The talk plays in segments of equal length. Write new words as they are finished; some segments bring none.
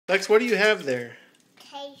Lex, what do you have there?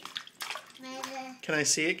 Tape measure. Can I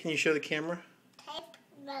see it? Can you show the camera? Tape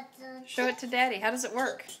measure. Show it to Daddy. How does it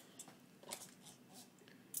work?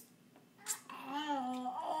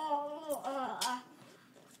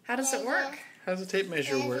 How does it work? How does the tape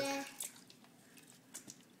measure work?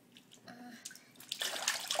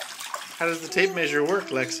 How does the tape measure work,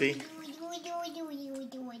 Lexi?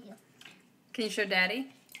 Can you show Daddy?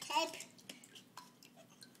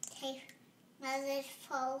 Tape measure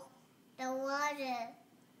for the water.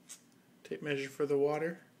 Tape measure for the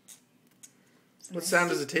water? What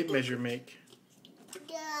sound does a tape measure make?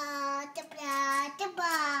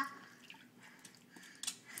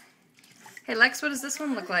 Hey Lex, what does this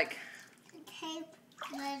one look like? Tape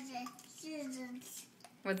measure scissors.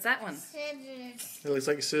 What's that one? Scissors. It looks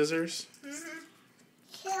like scissors.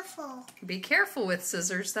 Careful. Be careful with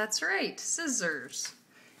scissors. That's right. Scissors.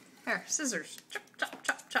 Here, scissors. Chop, chop,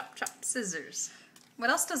 chop, chop, chop. Scissors.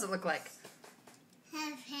 What else does it look like?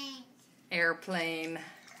 Airplane. Airplane.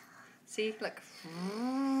 See, look.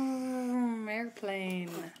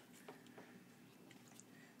 Airplane.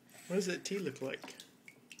 What does that T look like?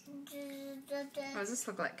 What does this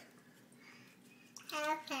look like?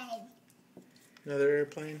 Airplane. Another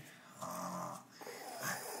airplane?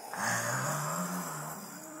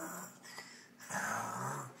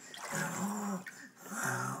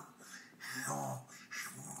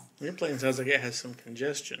 Airplane sounds like it has some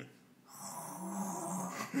congestion.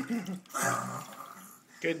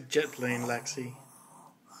 Good jet plane, Lexi.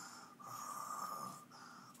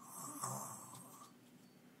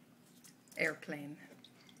 Airplane.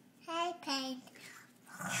 Airplane.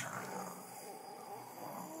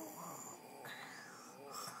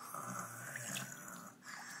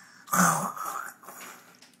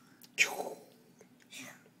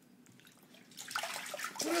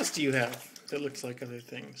 What else do you have that looks like other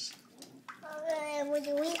things?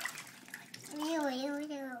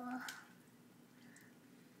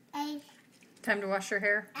 Time to wash your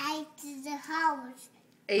hair. I to the house.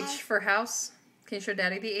 H for house. Can you show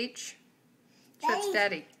Daddy the H? Show it to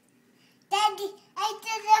Daddy. Daddy, I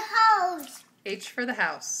to the house. H for the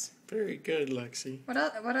house. Very good, Lexi. What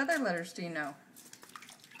other letters do you know?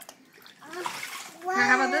 Wow. Here,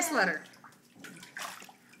 how about this letter?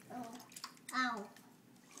 Ow.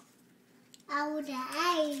 Ow, the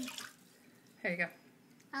A. Here you go.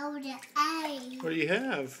 Ow, the A. What do you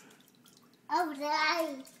have? Ow, the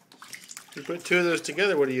A. You put two of those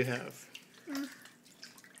together, what do you have? No,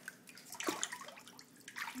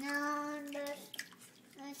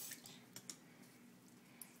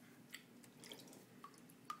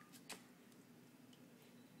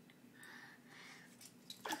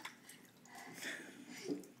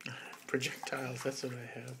 Projectiles, that's what I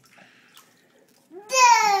have.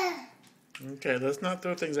 Duh. Okay, let's not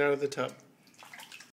throw things out of the tub.